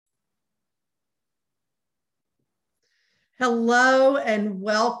Hello and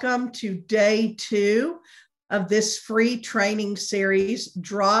welcome to day 2 of this free training series,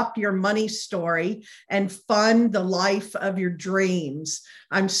 Drop Your Money Story and Fund the Life of Your Dreams.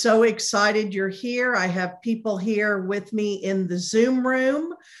 I'm so excited you're here. I have people here with me in the Zoom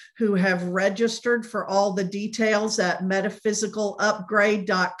room who have registered for all the details at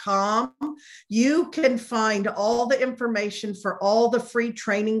metaphysicalupgrade.com. You can find all the information for all the free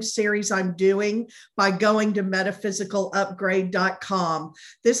training series I'm doing by going to metaphysicalupgrade.com.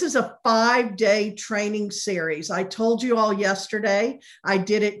 This is a 5-day training series. I told you all yesterday, I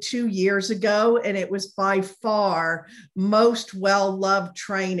did it 2 years ago, and it was by far most well-loved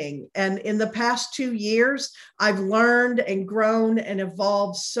training. And in the past 2 years, I've learned and grown and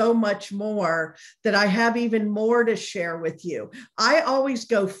evolved so much more that I have even more to share with you. I always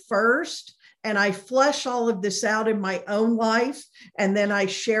go first and I flesh all of this out in my own life, and then I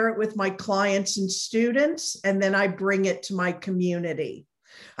share it with my clients and students, and then I bring it to my community.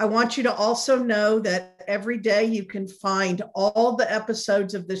 I want you to also know that every day you can find all the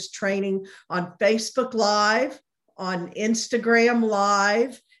episodes of this training on Facebook Live, on Instagram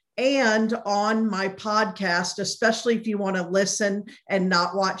Live, and on my podcast, especially if you want to listen and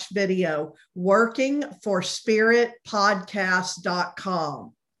not watch video,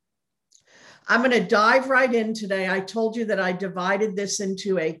 workingforspiritpodcast.com. I'm going to dive right in today. I told you that I divided this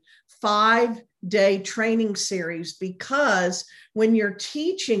into a 5-day training series because when you're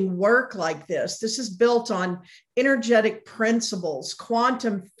teaching work like this is built on energetic principles,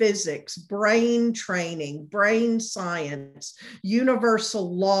 quantum physics, brain training, brain science,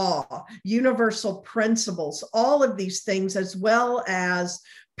 universal law, universal principles, all of these things, as well as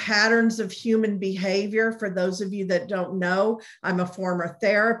patterns of human behavior. For those of you that don't know, I'm a former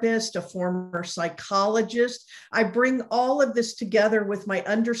therapist, a former psychologist. I bring all of this together with my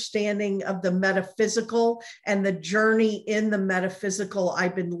understanding of the metaphysical and the journey in the metaphysical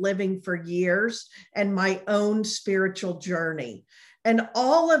I've been living for years, and my own spiritual journey. And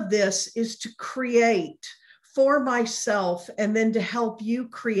all of this is to create for myself and then to help you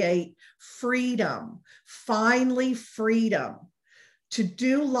create freedom, finally freedom, to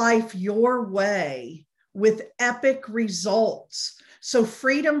do life your way with epic results. So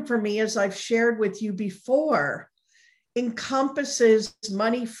freedom for me, as I've shared with you before, encompasses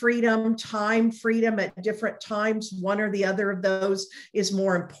money freedom, time freedom at different times. One or the other of those is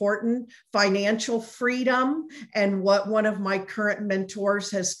more important. Financial freedom, and what one of my current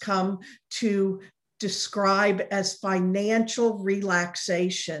mentors has come to describe as financial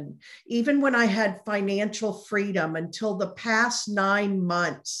relaxation. Even when I had financial freedom until the past 9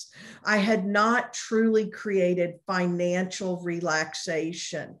 months, I had not truly created financial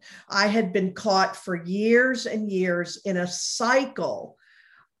relaxation. I had been caught for years and years in a cycle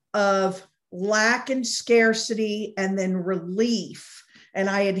of lack and scarcity and then relief. And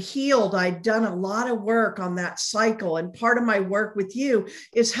I had healed. I'd done a lot of work on that cycle. And part of my work with you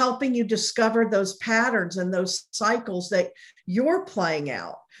is helping you discover those patterns and those cycles that you're playing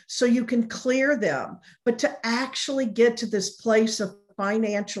out so you can clear them. But to actually get to this place of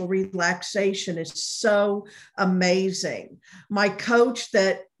financial relaxation is so amazing. My coach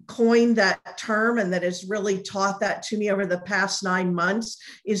that coined that term and that has really taught that to me over the past 9 months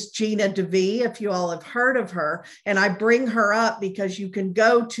is Gina DeVee, if you all have heard of her. And I bring her up because you can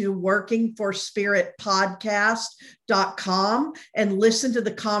go to workingforspiritpodcast.com and listen to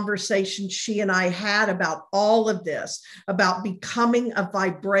the conversation she and I had about all of this, about becoming a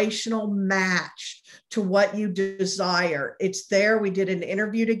vibrational match to what you desire. It's there. We did an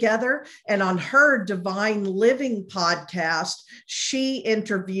interview together, and on her Divine Living podcast, she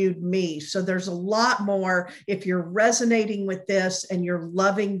interviewed me. So there's a lot more if you're resonating with this and you're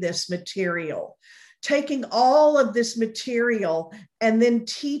loving this material. Taking all of this material and then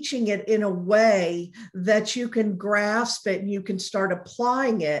teaching it in a way that you can grasp it and you can start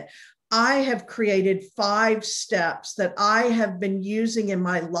applying it. I have created 5 steps that I have been using in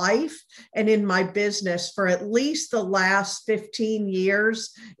my life and in my business for at least the last 15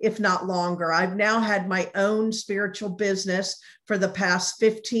 years, if not longer. I've now had my own spiritual business for the past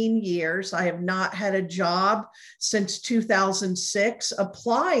 15 years. I have not had a job since 2006,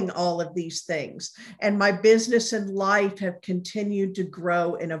 applying all of these things. And my business and life have continued to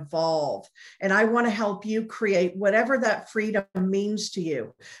grow and evolve. And I want to help you create whatever that freedom means to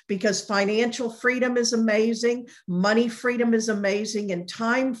you, because financial freedom is amazing, money freedom is amazing, and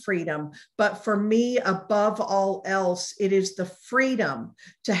time freedom. But for me, above all else, it is the freedom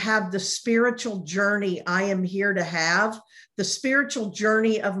to have the spiritual journey I am here to have, the spiritual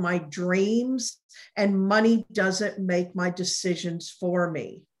journey of my dreams, and money doesn't make my decisions for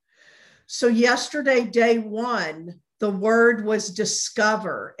me. So yesterday, day 1, The word was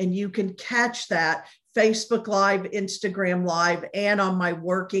discover, and you can catch that Facebook Live, Instagram Live, and on my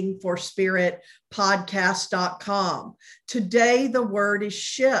Working for Spirit podcast.com. Today, the word is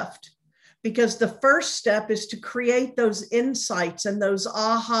shift, because the first step is to create those insights and those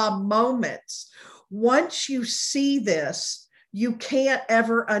aha moments. Once you see this, you can't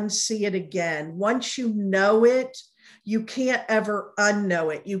ever unsee it again. Once you know it, you can't ever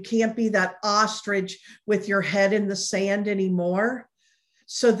unknow it. You can't be that ostrich with your head in the sand anymore.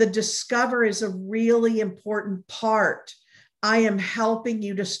 So the discover is a really important part. I am helping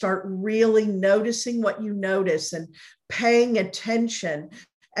you to start really noticing what you notice and paying attention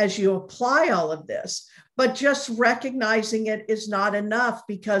as you apply all of this. But just recognizing it is not enough,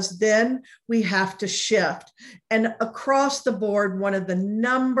 because then we have to shift. And across the board, one of the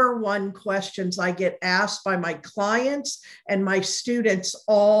number one questions I get asked by my clients and my students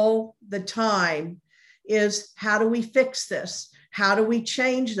all the time is, how do we fix this? How do we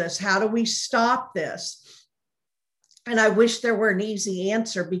change this? How do we stop this? And I wish there were an easy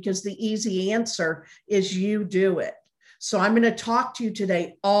answer, because the easy answer is you do it. So I'm going to talk to you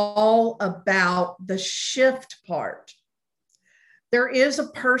today all about the shift part. There is a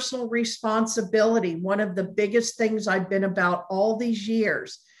personal responsibility. One of the biggest things I've been about all these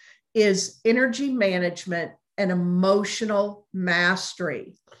years is energy management and emotional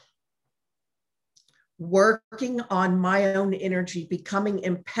mastery. Working on my own energy, becoming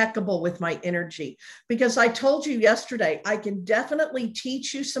impeccable with my energy. Because I told you yesterday, I can definitely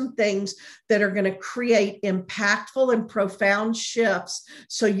teach you some things that are going to create impactful and profound shifts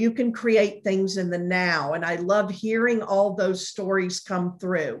so you can create things in the now. And I love hearing all those stories come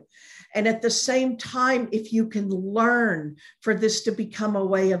through. And at the same time, if you can learn for this to become a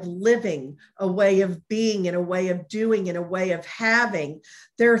way of living, a way of being, and a way of doing, and a way of having,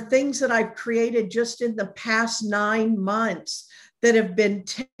 there are things that I've created just in the past 9 months that have been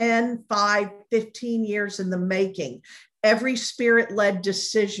 10, 5, 15 years in the making. Every spirit-led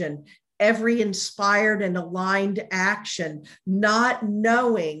decision, every inspired and aligned action, not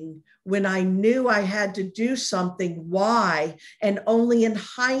knowing when I knew I had to do something, why, and only in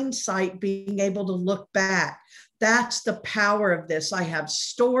hindsight being able to look back. That's the power of this. I have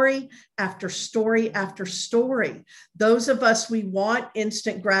story after story after story. Those of us, we want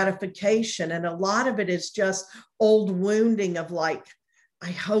instant gratification, and a lot of it is just old wounding of like, I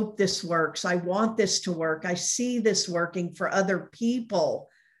hope this works. I want this to work. I see this working for other people.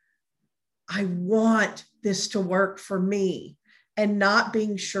 I want this to work for me, and not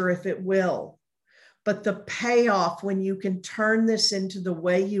being sure if it will. But the payoff when you can turn this into the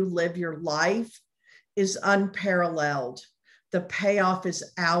way you live your life is unparalleled. The payoff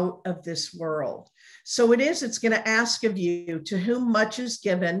is out of this world. So it's going to ask of you, to whom much is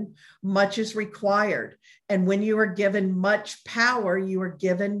given, much is required. And when you are given much power, you are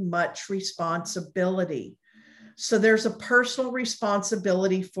given much responsibility. So there's a personal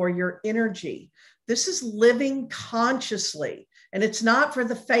responsibility for your energy. This is living consciously. And it's not for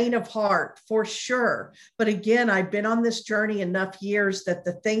the faint of heart, for sure. But again, I've been on this journey enough years that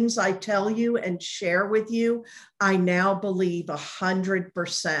the things I tell you and share with you, I now believe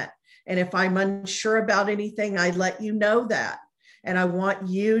 100%. And if I'm unsure about anything, I let you know that. And I want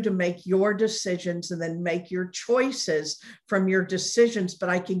you to make your decisions and then make your choices from your decisions. But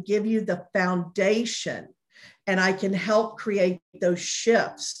I can give you the foundation, and I can help create those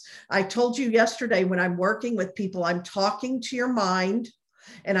shifts. I told you yesterday, when I'm working with people, I'm talking to your mind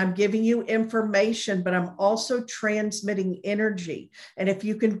and I'm giving you information, but I'm also transmitting energy. And if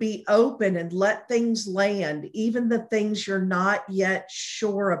you can be open and let things land, even the things you're not yet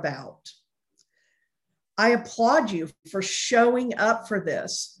sure about. I applaud you for showing up for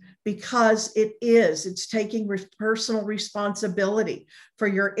this, because it's taking personal responsibility for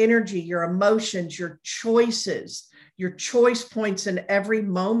your energy, your emotions, your choices, your choice points in every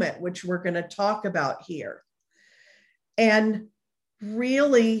moment, which we're going to talk about here. And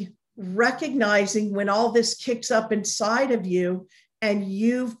really recognizing when all this kicks up inside of you, and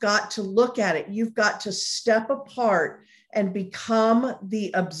you've got to look at it. You've got to step apart and become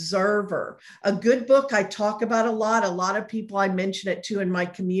the observer. A good book I talk about a lot of people I mention it to in my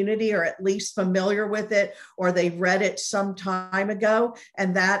community are at least familiar with it, or they read it some time ago,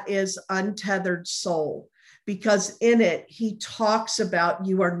 and that is Untethered Soul. Because in it, he talks about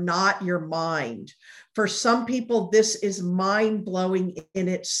you are not your mind. For some people, this is mind-blowing in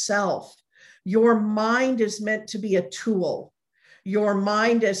itself. Your mind is meant to be a tool. Your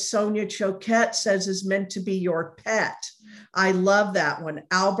mind, as Sonia Choquette says, is meant to be your pet. I love that one.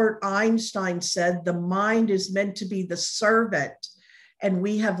 Albert Einstein said the mind is meant to be the servant, and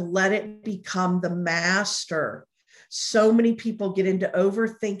we have let it become the master. So many people get into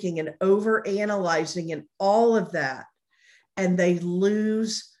overthinking and overanalyzing and all of that, and they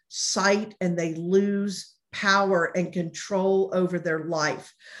lose sight and they lose power and control over their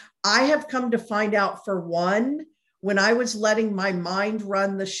life. I have come to find out, for one, when I was letting my mind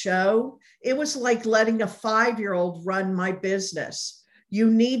run the show, it was like letting a 5-year-old run my business. You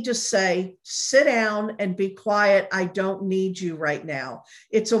need to say, sit down and be quiet. I don't need you right now.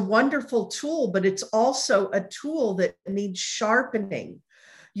 It's a wonderful tool, but it's also a tool that needs sharpening.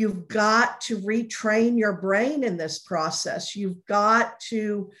 You've got to retrain your brain in this process. You've got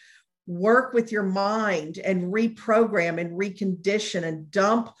to work with your mind and reprogram and recondition and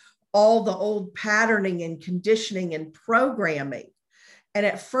dump all the old patterning and conditioning and programming. And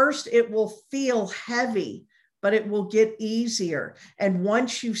at first it will feel heavy, but it will get easier. And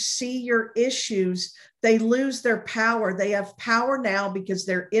once you see your issues, they lose their power. They have power now because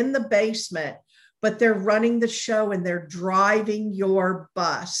they're in the basement, but they're running the show and they're driving your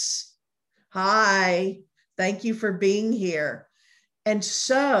bus. Hi, thank you for being here. And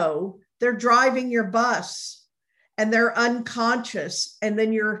so they're driving your bus and they're unconscious. And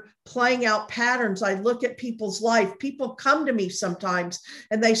then you're playing out patterns. I look at people's life. People come to me sometimes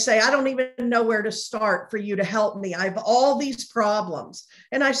and they say, I don't even know where to start for you to help me. I have all these problems.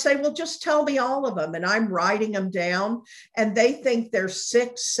 And I say, well, just tell me all of them. And I'm writing them down. And they think there's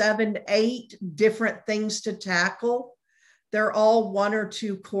 6, 7, 8 different things to tackle. They're all 1 or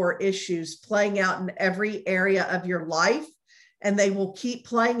 2 core issues playing out in every area of your life. And they will keep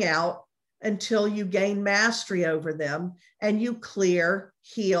playing out until you gain mastery over them and you clear,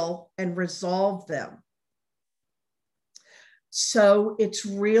 heal, and resolve them. So it's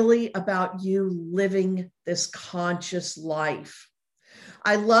really about you living this conscious life.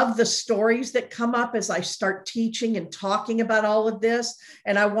 I love the stories that come up as I start teaching and talking about all of this.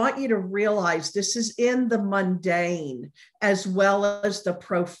 And I want you to realize this is in the mundane as well as the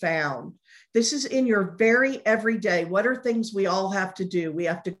profound. This is in your very everyday. What are things we all have to do? We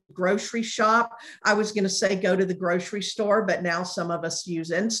have to grocery shop. I was going to say go to the grocery store, but now some of us use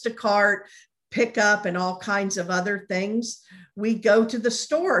Instacart, pickup, and all kinds of other things. We go to the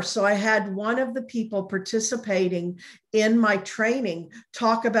store. So I had one of the people participating in my training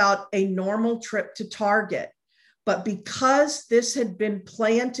talk about a normal trip to Target. But because this had been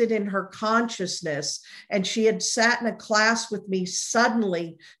planted in her consciousness and she had sat in a class with me,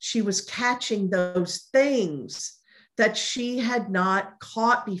 suddenly she was catching those things that she had not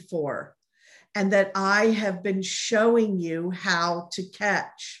caught before and that I have been showing you how to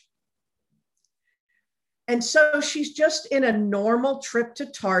catch. And so she's just in a normal trip to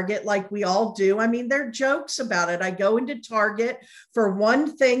Target like we all do. I mean, there are jokes about it. I go into Target for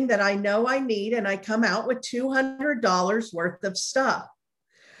one thing that I know I need, and I come out with $200 worth of stuff.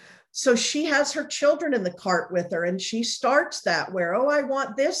 So she has her children in the cart with her, and she starts that where, oh, I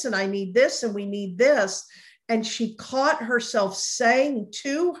want this, and I need this, and we need this. And she caught herself saying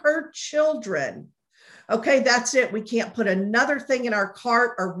to her children, okay, that's it. We can't put another thing in our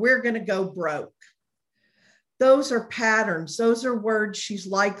cart or we're going to go broke. Those are patterns. Those are words she's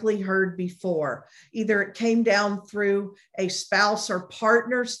likely heard before. Either it came down through a spouse or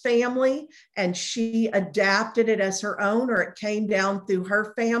partner's family and she adapted it as her own, or it came down through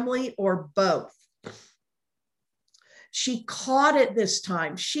her family, or both. She caught it this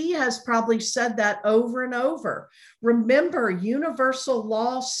time. She has probably said that over and over. Remember, universal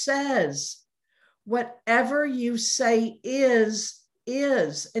law says, whatever you say is.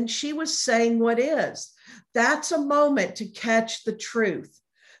 And she was saying what is. That's a moment to catch the truth.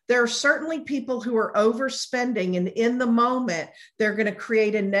 There are certainly people who are overspending, and in the moment, they're going to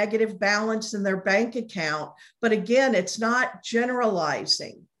create a negative balance in their bank account. But again, it's not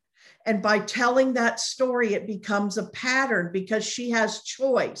generalizing. And by telling that story, it becomes a pattern because she has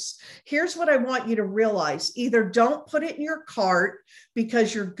choice. Here's what I want you to realize. Either don't put it in your cart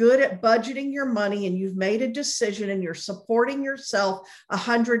because you're good at budgeting your money and you've made a decision and you're supporting yourself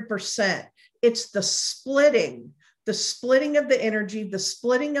 100%. It's the splitting of the energy, the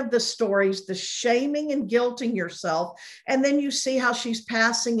splitting of the stories, the shaming and guilting yourself. And then you see how she's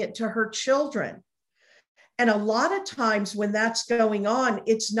passing it to her children. And a lot of times when that's going on,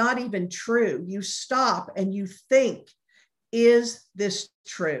 it's not even true. You stop and you think, is this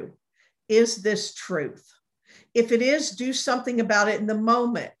true? Is this truth? If it is, do something about it in the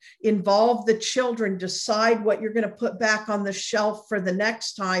moment. Involve the children, decide what you're going to put back on the shelf for the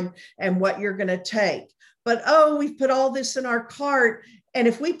next time and what you're going to take. But, oh, we've put all this in our cart. And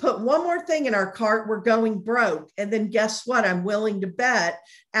if we put one more thing in our cart, we're going broke. And then guess what? I'm willing to bet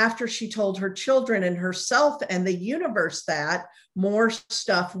after she told her children and herself and the universe that more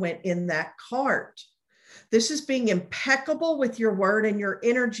stuff went in that cart. This is being impeccable with your word and your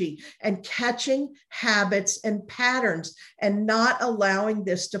energy and catching habits and patterns and not allowing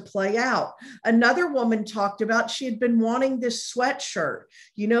this to play out. Another woman talked about she had been wanting this sweatshirt.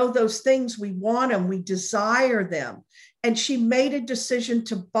 You know, those things, we want them, we desire them. And she made a decision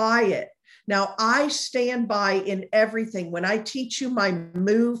to buy it. Now, I stand by in everything. When I teach you my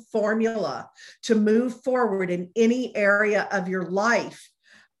MOVE formula to move forward in any area of your life,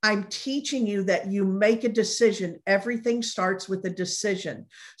 I'm teaching you that you make a decision. Everything starts with a decision.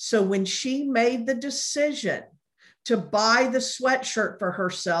 So when she made the decision to buy the sweatshirt for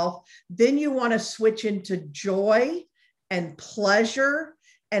herself, then you want to switch into joy and pleasure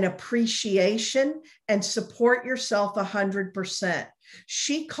and appreciation and support yourself 100%.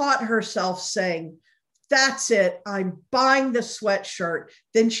 She caught herself saying, that's it, I'm buying the sweatshirt.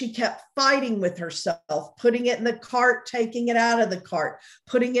 Then she kept fighting with herself, putting it in the cart, taking it out of the cart,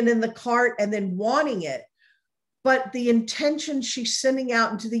 putting it in the cart, and then wanting it. But the intention she's sending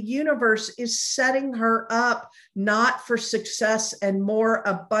out into the universe is setting her up not for success and more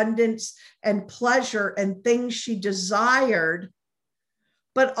abundance and pleasure and things she desired,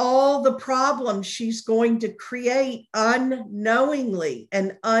 but all the problems she's going to create unknowingly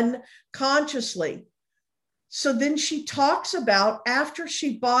and unconsciously. So then she talks about after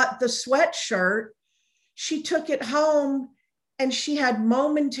she bought the sweatshirt, she took it home and she had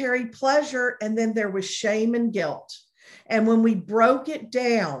momentary pleasure, and then there was shame and guilt. And when we broke it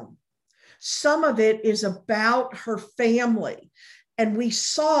down, some of it is about her family. And we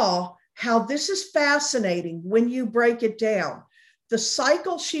saw how this is fascinating when you break it down. The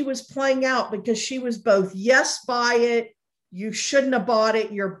cycle she was playing out, because she was both, yes, buy it, you shouldn't have bought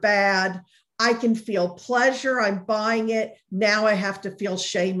it, you're bad. I can feel pleasure, I'm buying it. Now I have to feel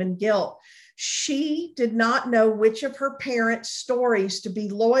shame and guilt. She did not know which of her parents' stories to be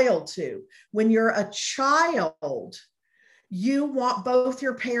loyal to. When you're a child, you want both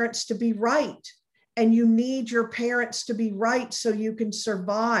your parents to be right, and you need your parents to be right so you can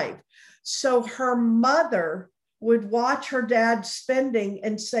survive. So her mother would watch her dad spending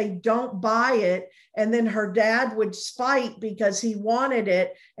and say, don't buy it. And then her dad would fight because he wanted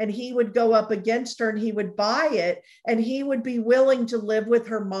it, and he would go up against her and he would buy it. And he would be willing to live with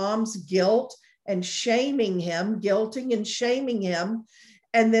her mom's guilt and shaming him, guilting and shaming him.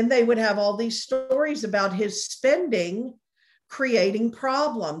 And then they would have all these stories about his spending creating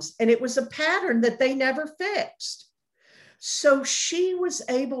problems. And it was a pattern that they never fixed. So she was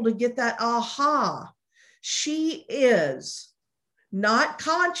able to get that aha. She is not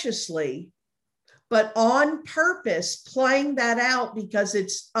consciously, but on purpose playing that out because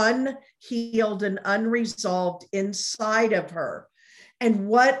it's unhealed and unresolved inside of her. And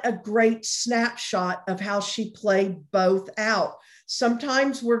what a great snapshot of how she played both out.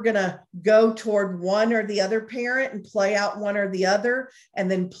 Sometimes we're going to go toward one or the other parent and play out one or the other,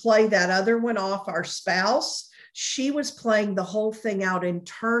 and then play that other one off our spouse. She was playing the whole thing out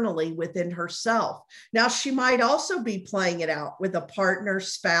internally within herself. Now, she might also be playing it out with a partner,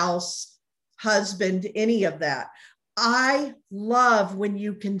 spouse, husband, any of that. I love when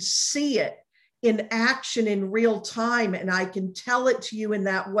you can see it in action in real time, and I can tell it to you in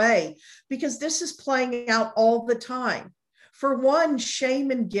that way, because this is playing out all the time. For one,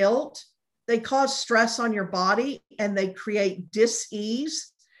 shame and guilt, they cause stress on your body, and they create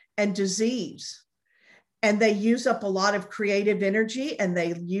dis-ease and disease. And they use up a lot of creative energy, and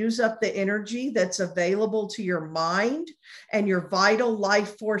they use up the energy that's available to your mind and your vital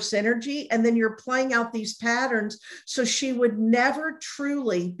life force energy. And then you're playing out these patterns. So she would never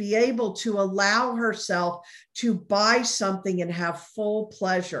truly be able to allow herself to buy something and have full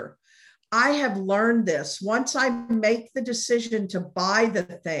pleasure. I have learned this. Once I make the decision to buy the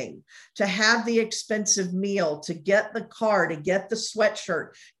thing, to have the expensive meal, to get the car, to get the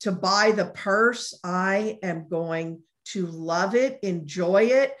sweatshirt, to buy the purse, I am going to love it, enjoy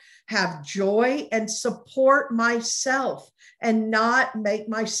it, have joy, and support myself and not make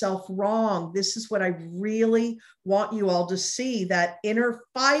myself wrong. This is what I really want you all to see, that inner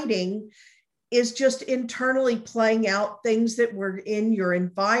fighting is just internally playing out things that were in your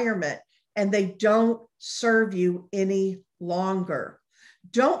environment, and they don't serve you any longer.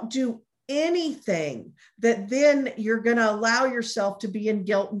 Don't do anything that then you're going to allow yourself to be in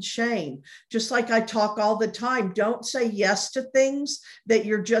guilt and shame. Just like I talk all the time, don't say yes to things that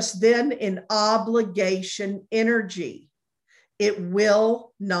you're just then in obligation energy. It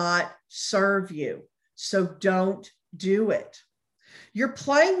will not serve you. So don't do it. You're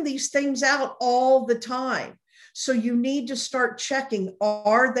playing these things out all the time. So you need to start checking,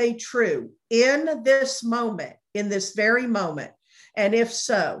 are they true in this moment, in this very moment? And if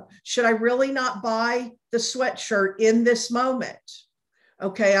so, should I really not buy the sweatshirt in this moment?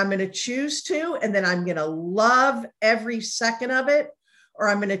 Okay, I'm going to choose to, and then I'm going to love every second of it, or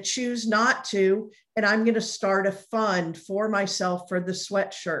I'm going to choose not to, and I'm going to start a fund for myself for the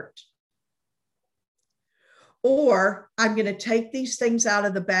sweatshirt. Or I'm going to take these things out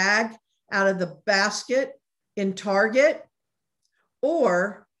of the bag, out of the basket in Target,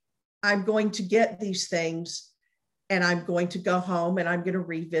 or I'm going to get these things and I'm going to go home and I'm going to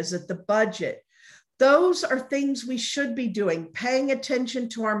revisit the budget. Those are things we should be doing, paying attention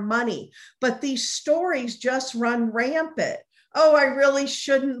to our money. But these stories just run rampant. Oh, I really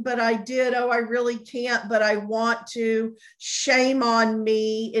shouldn't, but I did. Oh, I really can't, but I want to. Shame on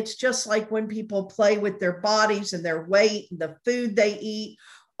me. It's just like when people play with their bodies and their weight and the food they eat.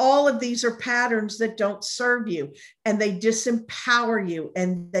 All of these are patterns that don't serve you, and they disempower you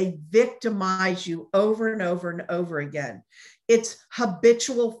and they victimize you over and over and over again. It's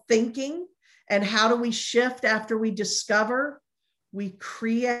habitual thinking. And how do we shift after we discover? We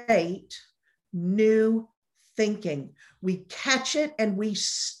create new thinking. We catch it and we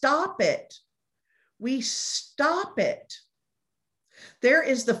stop it. We stop it. There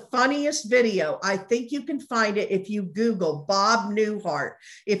is the funniest video. I think you can find it if you Google Bob Newhart.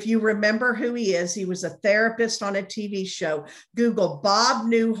 If you remember who he is, he was a therapist on a TV show. Google Bob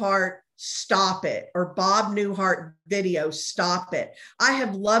Newhart, stop it, or Bob Newhart video, stop it. I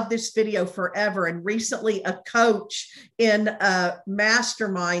have loved this video forever. And recently a coach in a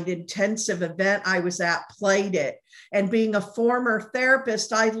mastermind intensive event I was at played it. And being a former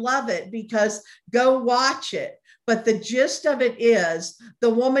therapist, I love it because go watch it. But the gist of it is the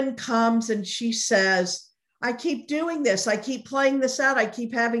woman comes and she says, I keep doing this. I keep playing this out. I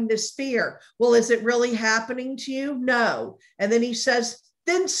keep having this fear. Well, is it really happening to you? No. And then he says,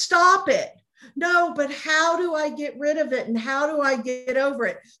 then stop it. No, but how do I get rid of it? And how do I get over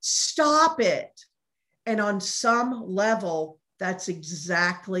it? Stop it. And on some level, that's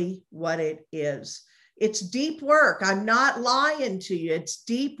exactly what it is. It's deep work. I'm not lying to you. It's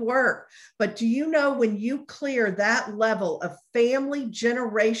deep work. But do you know when you clear that level of family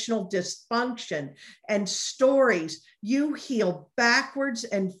generational dysfunction and stories, you heal backwards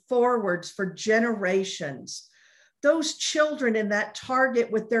and forwards for generations. Those children in that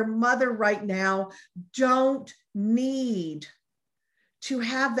Target with their mother right now don't need to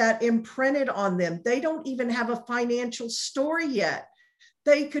have that imprinted on them. They don't even have a financial story yet.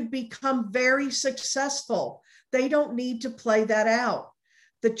 They could become very successful. They don't need to play that out.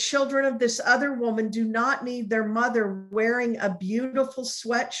 The children of this other woman do not need their mother wearing a beautiful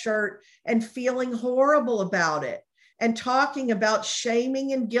sweatshirt and feeling horrible about it and talking about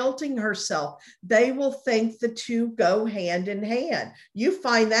shaming and guilting herself. They will think the two go hand in hand. You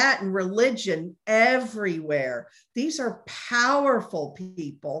find that in religion everywhere. These are powerful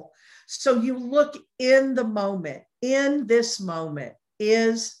people. So you look in the moment, in this moment.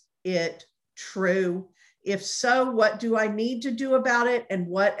 Is it true? If so, what do I need to do about it? And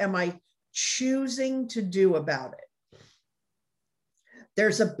what am I choosing to do about it?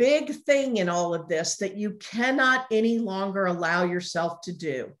 There's a big thing in all of this that you cannot any longer allow yourself to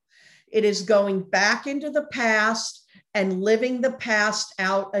do. It is going back into the past and living the past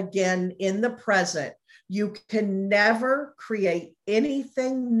out again in the present. You can never create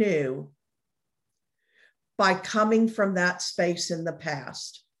anything new by coming from that space in the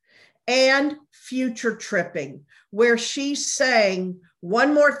past. And future tripping, where she's saying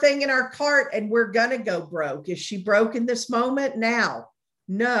one more thing in our cart and we're gonna go broke. Is she broke in this moment? Now,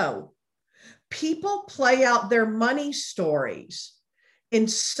 no. People play out their money stories in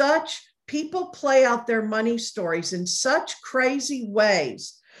such crazy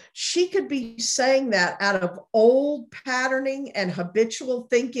ways. She could be saying that out of old patterning and habitual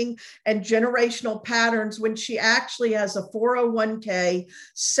thinking and generational patterns when she actually has a 401k,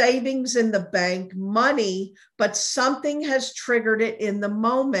 savings in the bank, money, but something has triggered it in the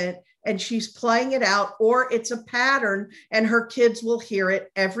moment and she's playing it out, or it's a pattern and her kids will hear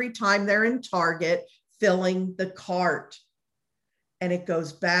it every time they're in Target filling the cart. And it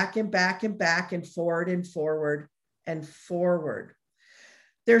goes back and back and back and forward and forward and forward.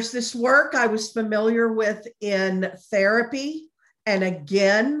 There's this work I was familiar with in therapy, and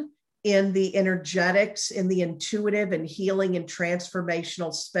again, in the energetics, in the intuitive and healing and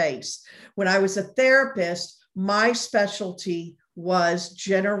transformational space. When I was a therapist, my specialty was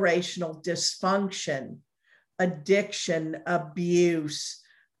generational dysfunction, addiction, abuse,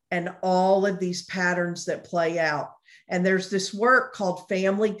 and all of these patterns that play out. And there's this work called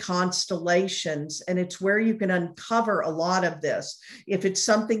Family Constellations, and it's where you can uncover a lot of this. If it's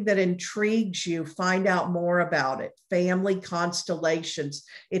something that intrigues you, find out more about it. Family Constellations.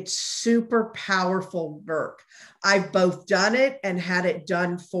 It's super powerful work. I've both done it and had it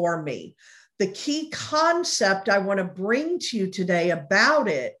done for me. The key concept I want to bring to you today about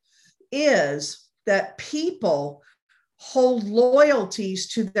it is that people hold loyalties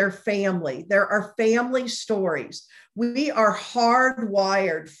to their family. There are family stories. We are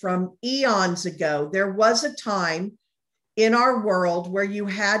hardwired from eons ago. There was a time in our world where you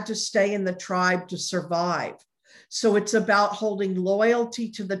had to stay in the tribe to survive. So it's about holding loyalty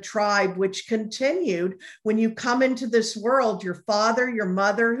to the tribe, which continued when you come into this world. Your father, your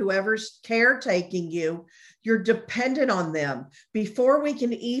mother, whoever's caretaking you, you're dependent on them. Before we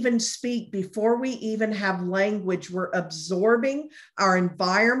can even speak, before we even have language, we're absorbing our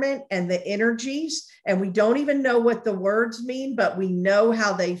environment and the energies, and we don't even know what the words mean, but we know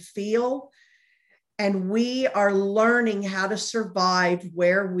how they feel. And we are learning how to survive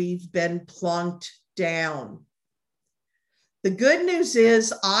where we've been plunked down. The good news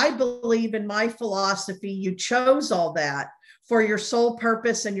is, I believe in my philosophy, you chose all that for your soul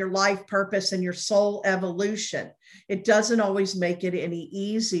purpose and your life purpose and your soul evolution. It doesn't always make it any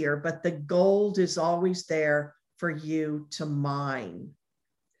easier, but the gold is always there for you to mine.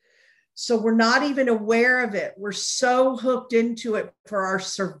 So we're not even aware of it. We're so hooked into it for our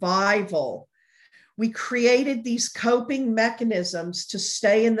survival. We created these coping mechanisms to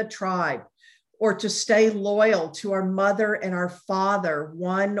stay in the tribe, or to stay loyal to our mother and our father,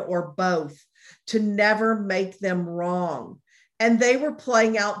 one or both, to never make them wrong. And they were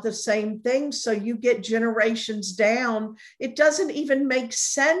playing out the same thing. So you get generations down. It doesn't even make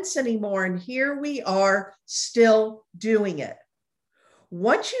sense anymore. And here we are still doing it.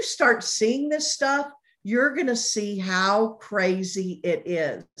 Once you start seeing this stuff, you're going to see how crazy it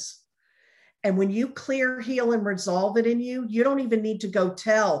is. And when you clear, heal, and resolve it in you, you don't even need to go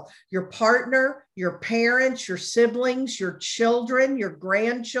tell your partner, your parents, your siblings, your children, your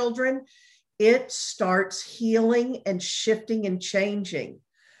grandchildren. It starts healing and shifting and changing.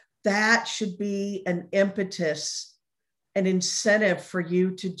 That should be an impetus, an incentive for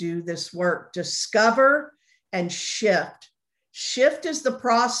you to do this work. Discover and shift. Shift is the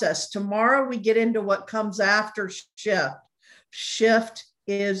process. Tomorrow we get into what comes after shift. Shift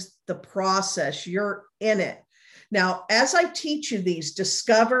is the process. You're in it. Now, as I teach you these,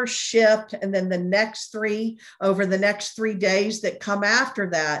 discover, shift, and then the next three over the next 3 days that come after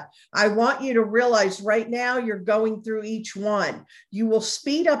that, I want you to realize right now you're going through each one. You will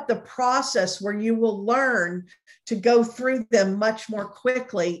speed up the process where you will learn to go through them much more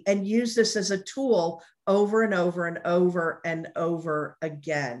quickly and use this as a tool over and over and over and over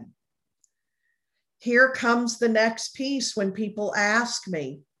again. Here comes the next piece when people ask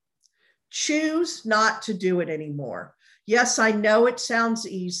me, choose not to do it anymore. Yes, I know it sounds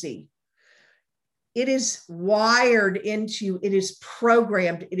easy. It is wired into you. It is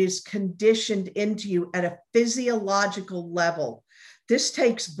programmed. It is conditioned into you at a physiological level. This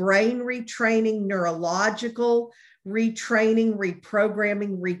takes brain retraining, neurological retraining,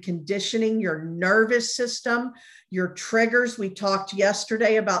 reprogramming, reconditioning your nervous system, your triggers. We talked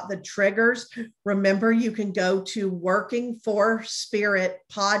yesterday about the triggers. Remember, you can go to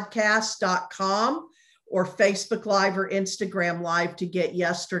workingforspiritpodcast.com or Facebook Live or Instagram Live to get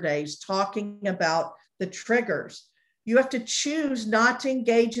yesterday's talking about the triggers. You have to choose not to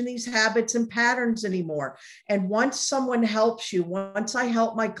engage in these habits and patterns anymore. And once someone helps you, once I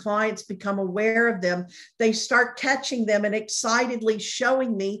help my clients become aware of them, they start catching them and excitedly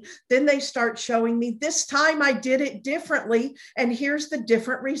showing me. Then they start showing me, this time I did it differently. And here's the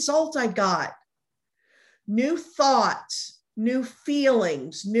different result I got. New thoughts, new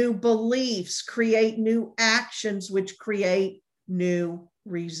feelings, new beliefs create new actions, which create new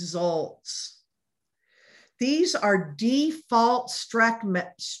results. These are default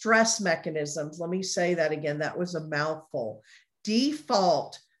stress mechanisms. Let me say that again. That was a mouthful.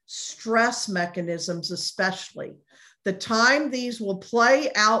 Default stress mechanisms, especially. The time these will play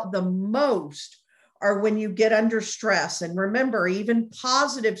out the most are when you get under stress. And remember, even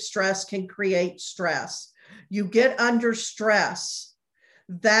positive stress can create stress. You get under stress.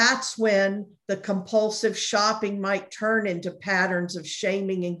 That's when the compulsive shopping might turn into patterns of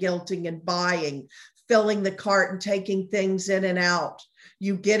shaming and guilting and buying, filling the cart and taking things in and out.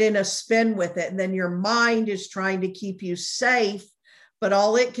 You get in a spin with it, and then your mind is trying to keep you safe, but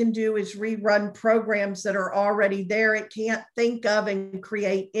all it can do is rerun programs that are already there. It can't think of and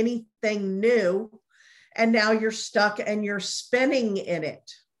create anything new. And now you're stuck and you're spinning in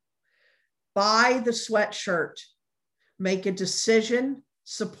it. Buy the sweatshirt. make a decision,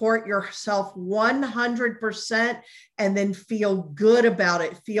 support yourself 100%, and then feel good about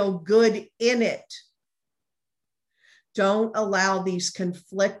it, feel good in it. Don't allow these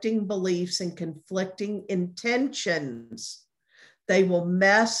conflicting beliefs and conflicting intentions. They will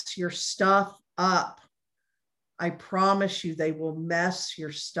mess your stuff up. I promise you, they will mess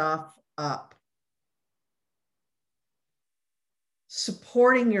your stuff up.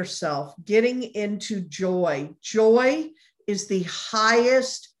 Supporting yourself, getting into joy. Joy is the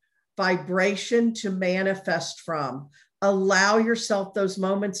highest vibration to manifest from. Allow yourself those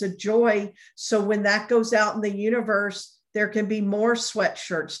moments of joy. So when that goes out in the universe, there can be more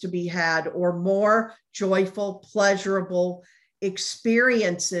sweatshirts to be had or more joyful, pleasurable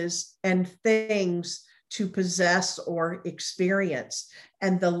experiences and things to possess or experience.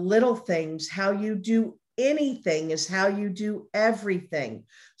 And the little things, how you do anything is how you do everything.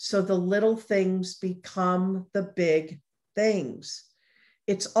 So the little things become the big things.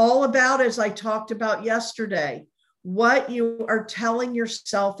 It's all about, as I talked about yesterday, what you are telling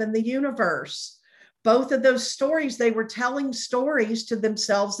yourself in the universe. Both of those stories, they were telling stories to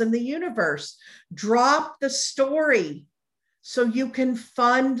themselves in the universe. Drop the story so you can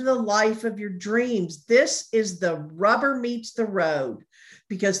fund the life of your dreams. This is the rubber meets the road,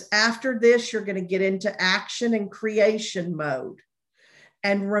 because after this, you're going to get into action and creation mode.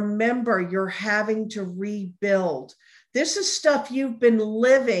 And remember, you're having to rebuild. This is stuff you've been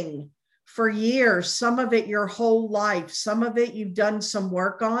living for years, some of it your whole life, some of it you've done some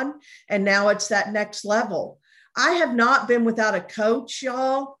work on, and now it's that next level. I have not been without a coach,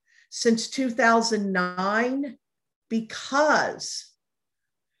 y'all, since 2009, because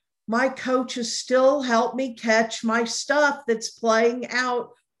my coaches still help me catch my stuff that's playing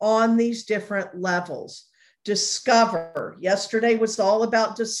out on these different levels. Discover. Yesterday was all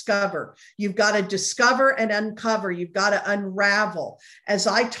about discover. You've got to discover and uncover. You've got to unravel. As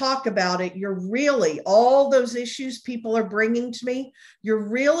I talk about it, you're really, all those issues people are bringing to me, you're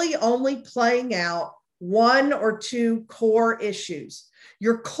really only playing out one or two core issues.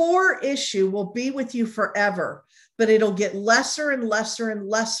 Your core issue will be with you forever, but it'll get lesser and lesser and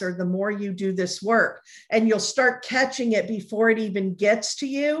lesser the more you do this work. And you'll start catching it before it even gets to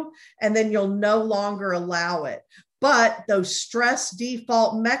you, and then you'll no longer allow it. But those stress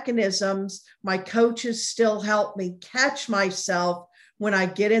default mechanisms, my coaches still help me catch myself when I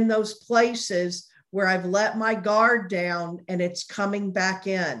get in those places where I've let my guard down and it's coming back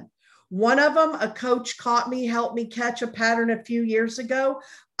in. One of them, a coach caught me, helped me catch a pattern a few years ago.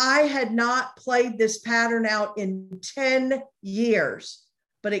 I had not played this pattern out in 10 years,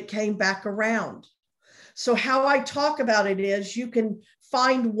 but it came back around. So how I talk about it is you can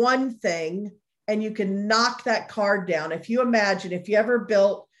find one thing and you can knock that card down. If you imagine, if you ever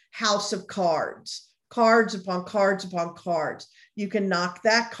built House of Cards, cards upon cards upon cards, you can knock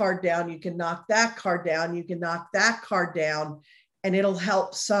that card down, you can knock that card down, you can knock that card down, and it'll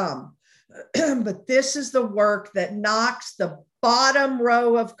help some. But this is the work that knocks the bottom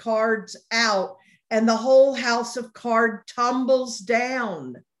row of cards out and the whole house of cards tumbles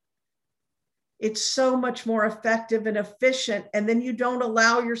down. It's so much more effective and efficient. And then you don't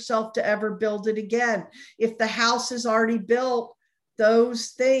allow yourself to ever build it again. If the house is already built,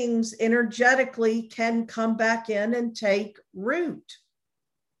 those things energetically can come back in and take root.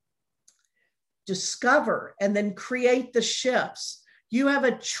 Discover and then create the shifts. You have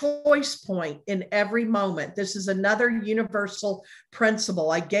a choice point in every moment. This is another universal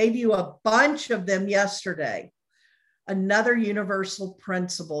principle. I gave you a bunch of them yesterday. Another universal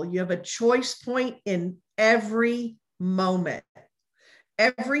principle. You have a choice point in every moment.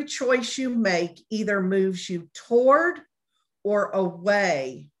 Every choice you make either moves you toward or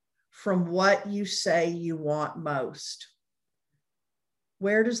away from what you say you want most.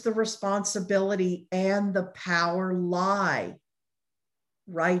 Where does the responsibility and the power lie?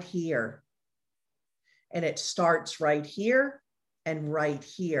 Right here. And it starts right here and right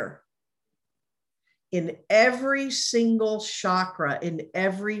here. In every single chakra, in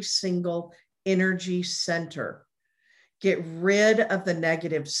every single energy center. Get rid of the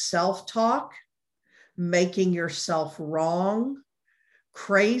negative self-talk, making yourself wrong,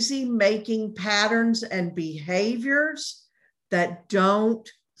 crazy making patterns and behaviors that don't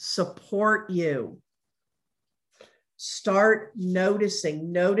support you. Start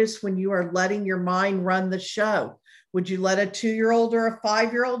noticing. Notice when you are letting your mind run the show. Would you let a 2-year-old or a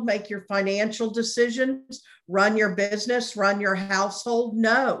 5-year-old make your financial decisions, run your business, run your household?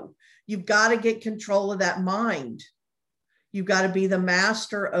 No. You've got to get control of that mind. You've got to be the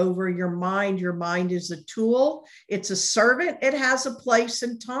master over your mind. Your mind is a tool. It's a servant. It has a place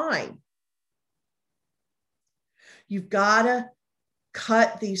and time. You've got to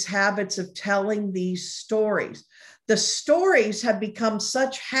cut these habits of telling these stories. The stories have become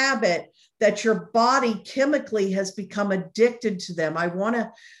such habit that your body chemically has become addicted to them. I want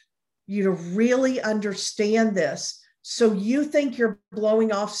you to really understand this. So you think you're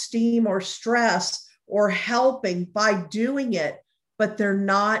blowing off steam or stress or helping by doing it, but they're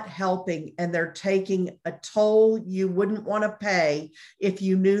not helping, and they're taking a toll you wouldn't want to pay if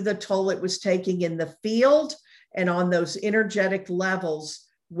you knew the toll it was taking in the field and on those energetic levels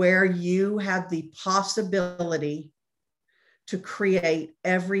where you have the possibility to create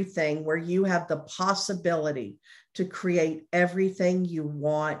everything, where you have the possibility to create everything you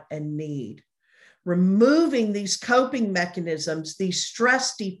want and need. Removing these coping mechanisms, these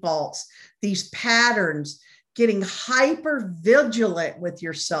stress defaults, these patterns, getting hyper vigilant with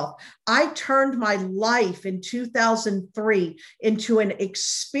yourself. I turned my life in 2003 into an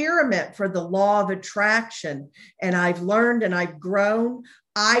experiment for the law of attraction, and I've learned and I've grown.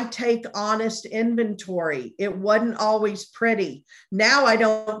 I take honest inventory. It wasn't always pretty. Now I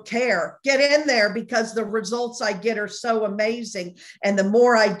don't care. Get in there, because the results I get are so amazing. And the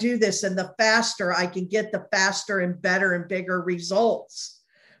more I do this and the faster I can get, the faster and better and bigger results.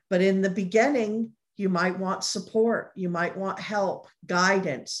 But in the beginning, you might want support. You might want help,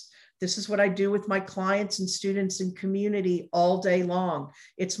 guidance. This is what I do with my clients and students and community all day long.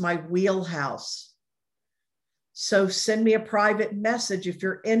 It's my wheelhouse. So send me a private message if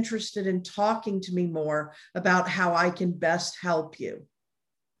you're interested in talking to me more about how I can best help you.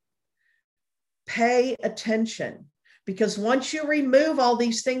 Pay attention, because once you remove all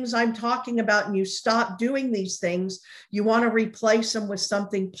these things I'm talking about and you stop doing these things, you want to replace them with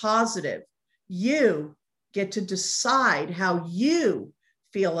something positive. You get to decide how you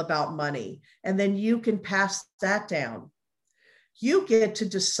feel about money, and then you can pass that down. You get to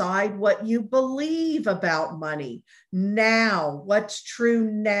decide what you believe about money now, what's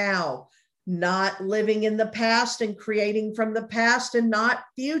true now, not living in the past and creating from the past, and not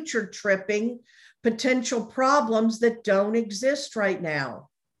future tripping potential problems that don't exist right now.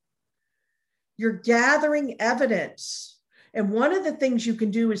 You're gathering evidence. And one of the things you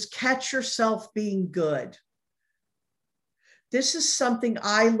can do is catch yourself being good. This is something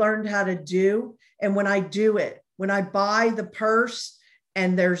I learned how to do. And when I do it, when I buy the purse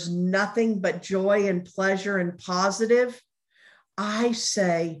and there's nothing but joy and pleasure and positive, I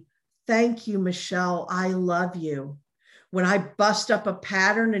say, thank you, Michelle. I love you. When I bust up a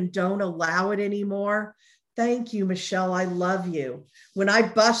pattern and don't allow it anymore, thank you, Michelle. I love you. When I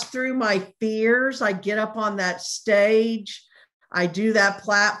bust through my fears, I get up on that stage. I do that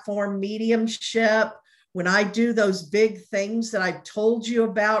platform mediumship. When I do those big things that I've told you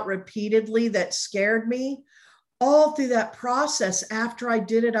about repeatedly that scared me, all through that process, after I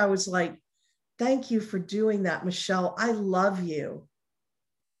did it, I was like, thank you for doing that, Michelle. I love you.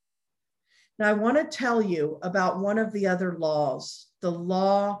 Now, I want to tell you about one of the other laws, the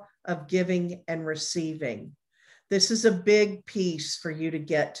law of giving and receiving. This is a big piece for you to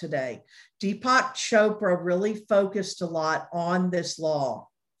get today. Deepak Chopra really focused a lot on this law.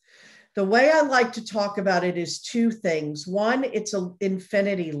 The way I like to talk about it is two things. One, it's an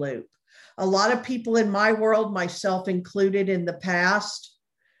infinity loop. A lot of people in my world, myself included in the past,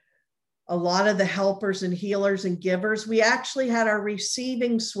 a lot of the helpers and healers and givers, we actually had our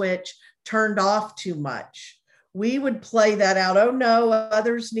receiving switch turned off too much. We would play that out. Oh no,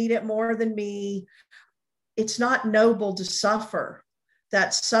 others need it more than me. It's not noble to suffer.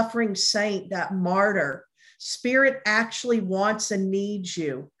 That suffering saint, that martyr, spirit actually wants and needs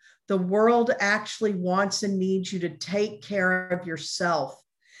you. The world actually wants and needs you to take care of yourself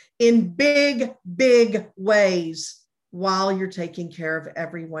in big, big ways while you're taking care of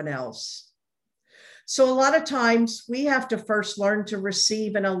everyone else. So a lot of times we have to first learn to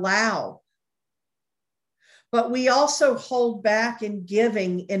receive and allow. But we also hold back in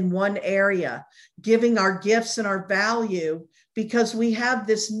giving in one area, giving our gifts and our value, because we have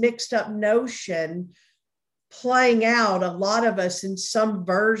this mixed up notion playing out, a lot of us in some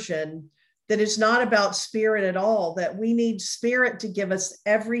version that is not about spirit at all, that we need spirit to give us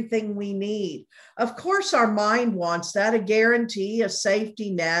everything we need. Of course, our mind wants that, a guarantee, a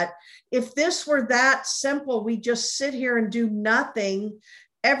safety net. If this were that simple, we just sit here and do nothing,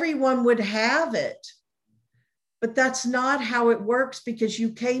 everyone would have it. But that's not how it works, because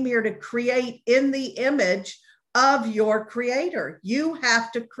you came here to create in the image of your creator. You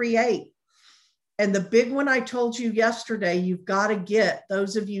have to create. And the big one I told you yesterday, you've got to get,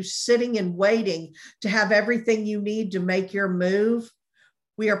 those of you sitting and waiting to have everything you need to make your move.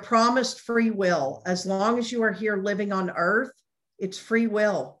 We are promised free will. As long as you are here living on earth, it's free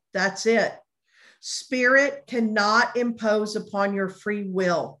will. That's it. Spirit cannot impose upon your free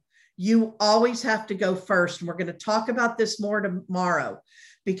will. You always have to go first. And we're going to talk about this more tomorrow,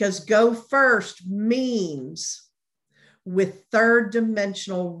 because go first means with third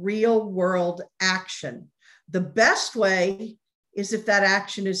dimensional real world action. The best way is if that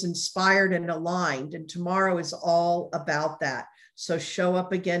action is inspired and aligned. And tomorrow is all about that. So show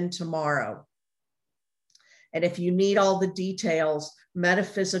up again tomorrow. And if you need all the details,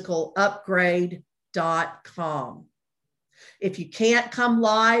 metaphysicalupgrade.com. If you can't come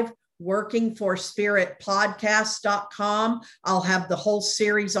live, workingforspiritpodcast.com. I'll have the whole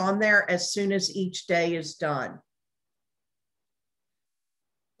series on there as soon as each day is done.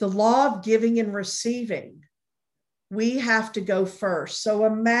 The law of giving and receiving. We have to go first. So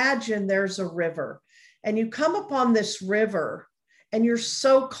imagine there's a river and you come upon this river and you're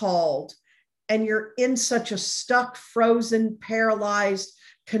so called and you're in such a stuck, frozen, paralyzed,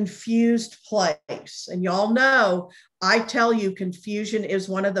 confused place. And y'all know, I tell you, confusion is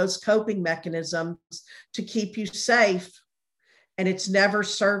one of those coping mechanisms to keep you safe, and it's never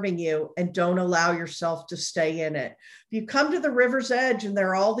serving you, and don't allow yourself to stay in it. You come to the river's edge and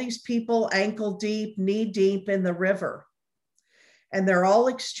there are all these people ankle deep, knee deep in the river, and they're all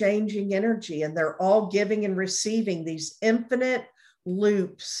exchanging energy, and they're all giving and receiving these infinite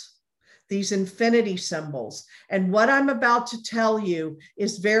loops, these infinity symbols. And what I'm about to tell you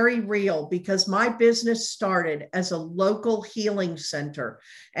is very real, because my business started as a local healing center,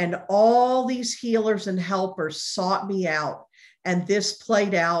 and all these healers and helpers sought me out. And this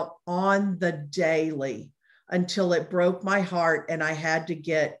played out on the daily until it broke my heart and I had to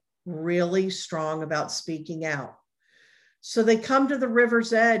get really strong about speaking out. So they come to the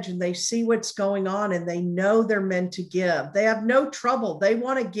river's edge and they see what's going on, and they know they're meant to give. They have no trouble. They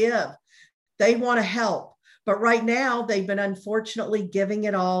want to give. They want to help. But right now, they've been unfortunately giving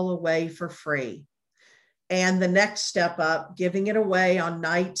it all away for free. And the next step up, giving it away on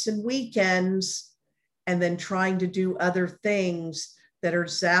nights and weekends, and then trying to do other things that are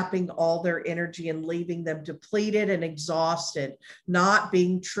zapping all their energy and leaving them depleted and exhausted, not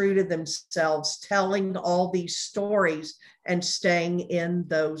being true to themselves, telling all these stories and staying in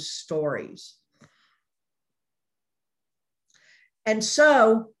those stories. And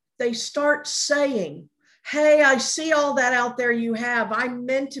so they start saying, hey, I see all that out there you have. I'm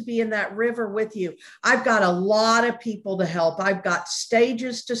meant to be in that river with you. I've got a lot of people to help. I've got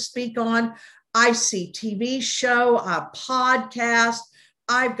stages to speak on. I see TV show, a podcast.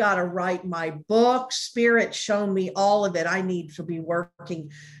 I've got to write my book. Spirit's shown me all of it. I need to be working,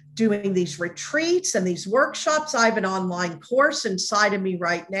 doing these retreats and these workshops. I have an online course inside of me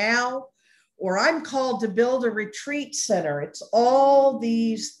right now, or I'm called to build a retreat center. It's all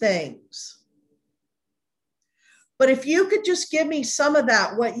these things. But if you could just give me some of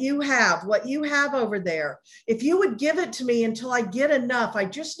that, what you have over there, if you would give it to me until I get enough, I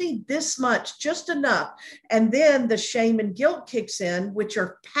just need this much, just enough. And then the shame and guilt kicks in, which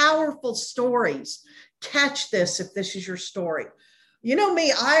are powerful stories. Catch this if this is your story. You know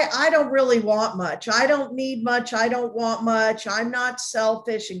me, I don't really want much. I don't need much. I don't want much. I'm not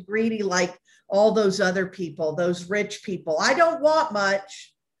selfish and greedy like all those other people, those rich people. I don't want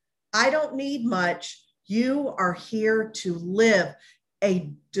much. I don't need much. You are here to live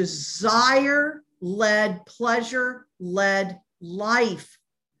a desire-led, pleasure-led life.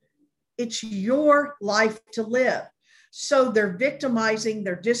 It's your life to live. So they're victimizing,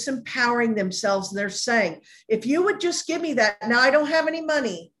 they're disempowering themselves, and they're saying, if you would just give me that, now I don't have any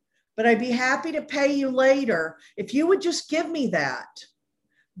money, but I'd be happy to pay you later. If you would just give me that,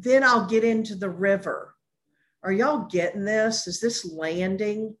 then I'll get into the river. Are y'all getting this? Is this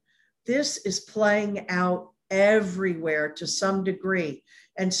landing? This is playing out everywhere to some degree.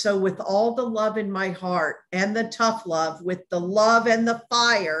 And so with all the love in my heart and the tough love, with the love and the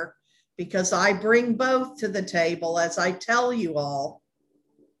fire, because I bring both to the table, as I tell you all,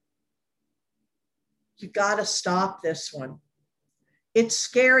 you got to stop this one. It's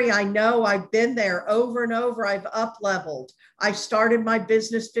scary. I know. I've been there over and over. I've up-leveled. I started my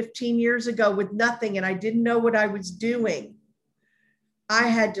business 15 years ago with nothing, and I didn't know what I was doing. I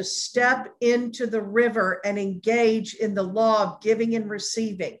had to step into the river and engage in the law of giving and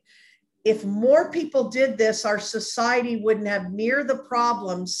receiving. If more people did this, our society wouldn't have near the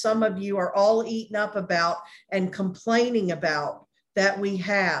problems some of you are all eaten up about and complaining about that we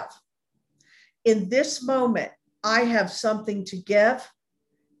have. In this moment, I have something to give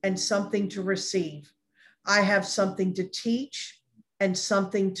and something to receive. I have something to teach and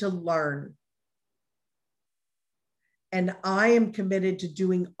something to learn. And I am committed to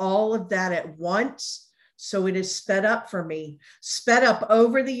doing all of that at once So it is sped up for me, sped up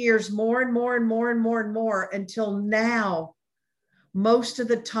over the years, more and more and more and more and more, until now, most of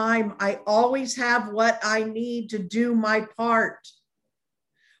the time, I always have what I need to do my part.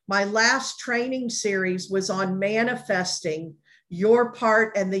 My last training series was on manifesting your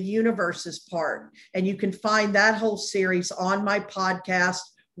part and the universe's part. And you can find that whole series on my podcast,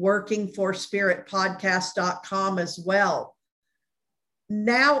 workingforspiritpodcast.com as well.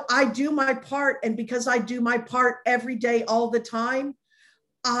 Now I do my part. And because I do my part every day, all the time,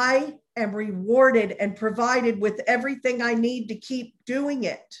 I am rewarded and provided with everything I need to keep doing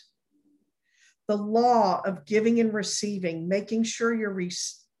it. The law of giving and receiving, making sure your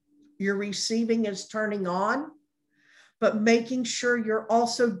receiving is turning on, but making sure you're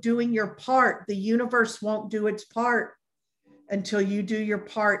also doing your part. The universe won't do its part until you do your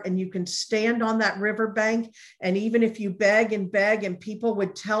part, and you can stand on that riverbank. And even if you beg and beg, and people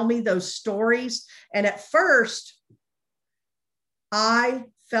would tell me those stories, and at first I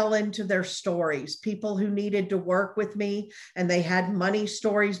fell into their stories, people who needed to work with me and they had money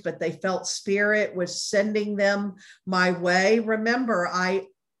stories, but they felt spirit was sending them my way. Remember, I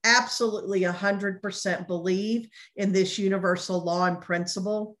absolutely 100% believe in this universal law and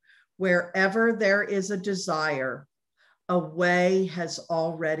principle. Wherever there is a desire, a way has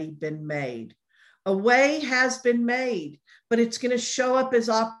already been made. A way has been made, but it's going to show up as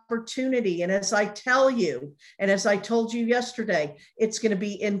opportunity. And as I tell you, and as I told you yesterday, it's going to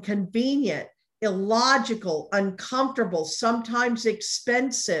be inconvenient, illogical, uncomfortable, sometimes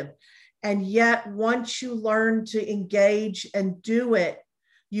expensive. And yet, once you learn to engage and do it,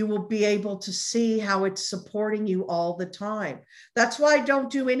 you will be able to see how it's supporting you all the time. That's why I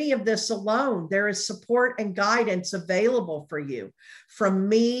don't do any of this alone. There is support and guidance available for you from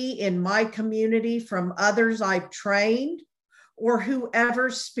me in my community, from others I've trained, or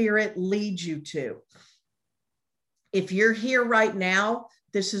whoever spirit leads you to. If you're here right now,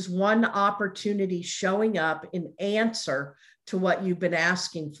 this is one opportunity showing up in answer to what you've been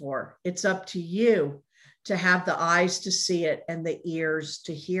asking for. It's up to you to have the eyes to see it and the ears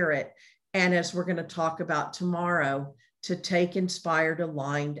to hear it. And as we're going to talk about tomorrow, to take inspired,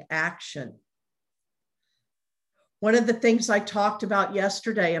 aligned action. One of the things I talked about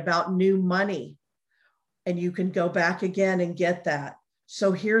yesterday about new money, and you can go back again and get that.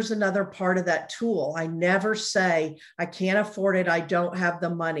 So here's another part of that tool. I never say, I can't afford it, I don't have the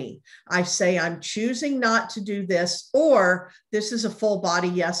money. I say, I'm choosing not to do this, or this is a full body,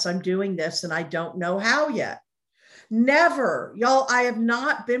 yes, I'm doing this, and I don't know how yet. Never, y'all, I have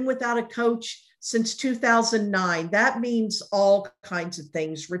not been without a coach since 2009. That means all kinds of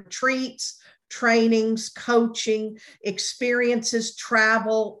things, retreats, trainings, coaching, experiences,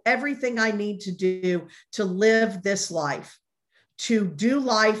 travel, everything I need to do to live this life, to do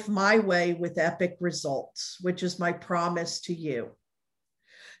life my way with epic results, which is my promise to you.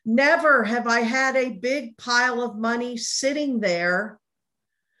 Never have I had a big pile of money sitting there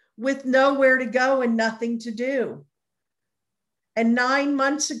with nowhere to go and nothing to do. And 9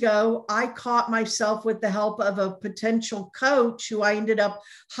 months ago, I caught myself with the help of a potential coach who I ended up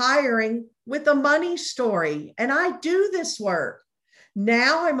hiring with a money story. And I do this work.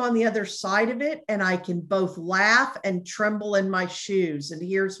 Now I'm on the other side of it, and I can both laugh and tremble in my shoes. And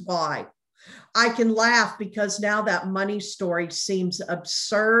here's why. I can laugh because now that money story seems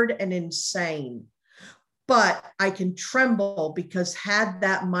absurd and insane. But I can tremble because had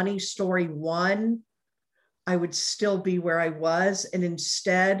that money story won, I would still be where I was. And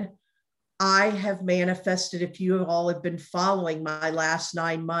instead, I have manifested, if you all have been following my last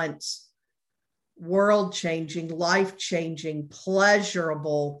 9 months, world-changing, life-changing,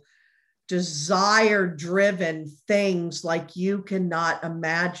 pleasurable, desire-driven things like you cannot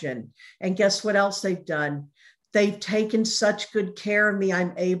imagine. And guess what else they've done? They've taken such good care of me,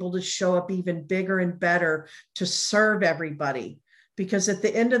 I'm able to show up even bigger and better to serve everybody. Because at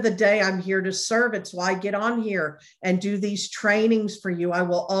the end of the day, I'm here to serve. It's why I get on here and do these trainings for you. I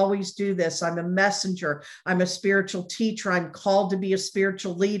will always do this. I'm a messenger. I'm a spiritual teacher. I'm called to be a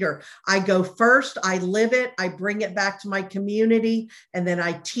spiritual leader. I go first, I live it, I bring it back to my community, and then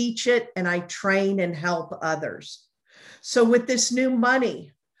I teach it and I train and help others. So with this new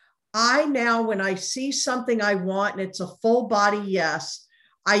money, I now, when I see something I want and it's a full body yes,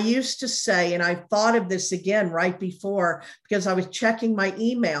 I used to say, and I thought of this again right before because I was checking my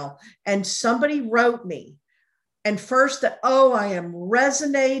email and somebody wrote me. And first, oh, I am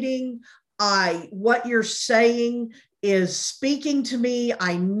resonating. What you're saying is speaking to me.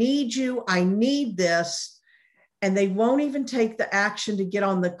 I need you. I need this. And they won't even take the action to get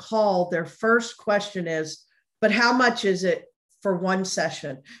on the call. Their first question is, but how much is it? for one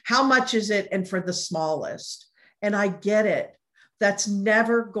session? How much is it? And for the smallest? And I get it. That's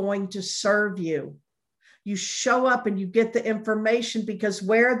never going to serve you. You show up and you get the information, because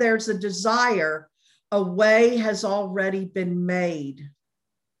where there's a desire, a way has already been made.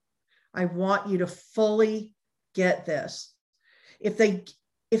 I want you to fully get this. If they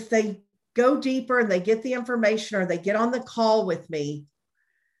go deeper and they get the information, or they get on the call with me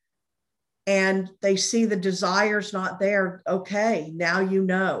and they see the desire's not there, okay, now you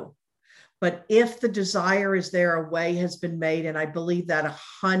know. But if the desire is there, a way has been made. And I believe that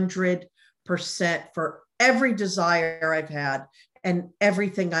 100% for every desire I've had and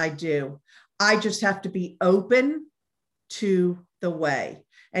everything I do. I just have to be open to the way.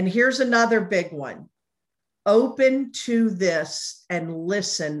 And here's another big one. Open to this and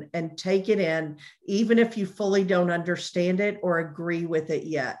listen and take it in, even if you fully don't understand it or agree with it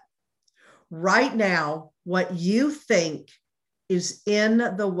yet. Right now, what you think is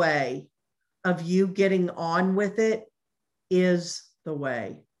in the way of you getting on with it is the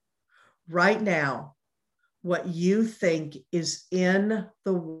way. Right now, what you think is in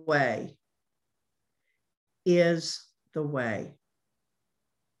the way is the way.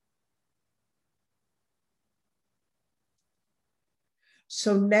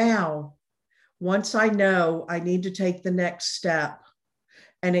 So now, once I know I need to take the next step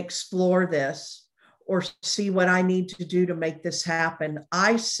and explore this or see what I need to do to make this happen,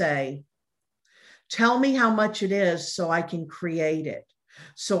 I say, tell me how much it is so I can create it.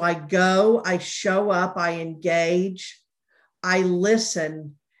 So I go, I show up, I engage, I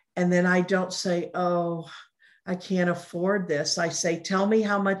listen, and then I don't say, oh, I can't afford this. I say, tell me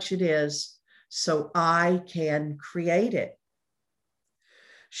how much it is so I can create it.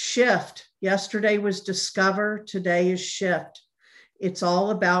 Shift. Yesterday was discover, today is shift. It's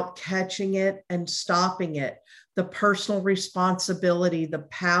all about catching it and stopping it. The personal responsibility, the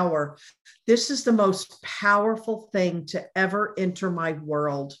power. This is the most powerful thing to ever enter my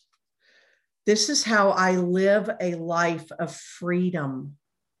world. This is how I live a life of freedom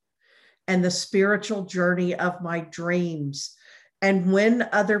and the spiritual journey of my dreams. And when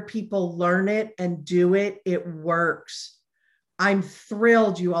other people learn it and do it, it works. I'm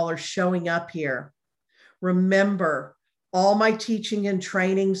thrilled you all are showing up here. Remember, all my teaching and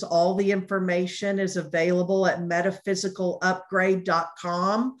trainings, all the information is available at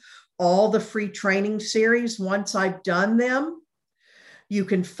metaphysicalupgrade.com. All the free training series, once I've done them, you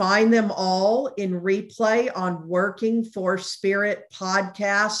can find them all in replay on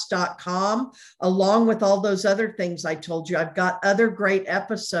workingforspiritpodcast.com, along with all those other things I told you. I've got other great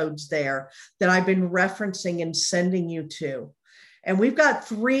episodes there that I've been referencing and sending you to. And we've got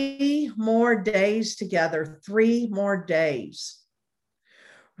 3 more days together, 3 more days.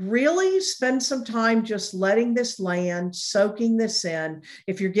 Really spend some time just letting this land, soaking this in.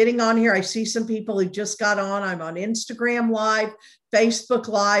 If you're getting on here, I see some people who just got on. I'm on Instagram Live, Facebook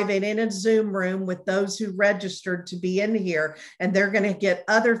Live, and in a Zoom room with those who registered to be in here. And they're going to get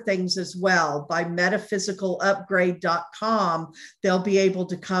other things as well. By metaphysicalupgrade.com, they'll be able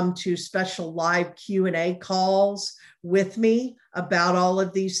to come to special live Q&A calls with me about all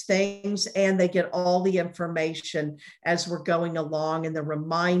of these things, and they get all the information as we're going along, and the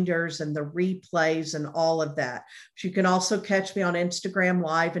reminders and the replays and all of that. But you can also catch me on Instagram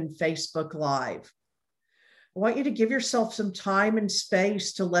Live and Facebook Live. I want you to give yourself some time and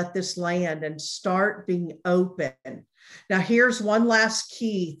space to let this land and start being open. Now, here's one last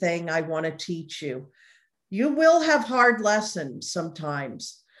key thing I want to teach you. You will have hard lessons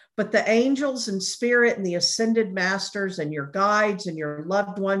sometimes. But the angels and spirit and the ascended masters and your guides and your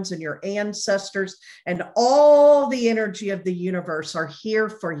loved ones and your ancestors and all the energy of the universe are here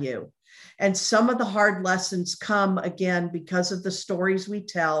for you. And some of the hard lessons come again because of the stories we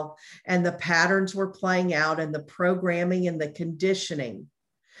tell and the patterns we're playing out and the programming and the conditioning.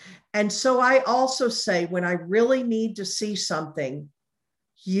 And so I also say, when I really need to see something,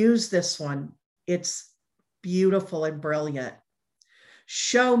 use this one. It's beautiful and brilliant.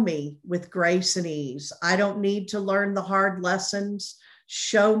 Show me with grace and ease. I don't need to learn the hard lessons.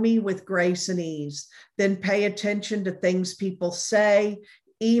 Show me with grace and ease. Then pay attention to things people say,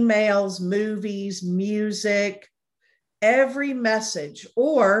 emails, movies, music, every message,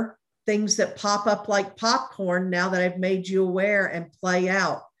 or things that pop up like popcorn now that I've made you aware and play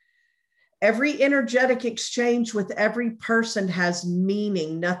out. Every energetic exchange with every person has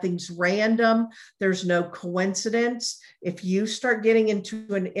meaning. Nothing's random. There's no coincidence. If you start getting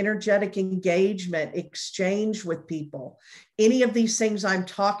into an energetic engagement, exchange with people, any of these things I'm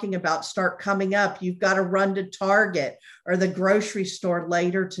talking about start coming up, you've got to run to Target or the grocery store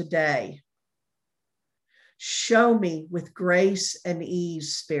later today. Show me with grace and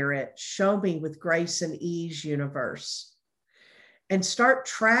ease, Spirit. Show me with grace and ease, universe. And start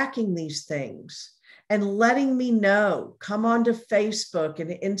tracking these things and letting me know. Come onto Facebook and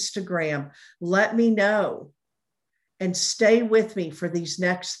Instagram. Let me know. And stay with me for these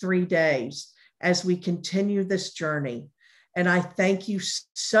next 3 days as we continue this journey. And I thank you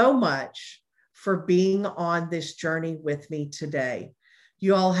so much for being on this journey with me today.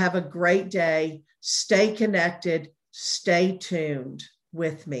 You all have a great day. Stay connected. Stay tuned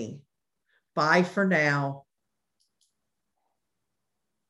with me. Bye for now.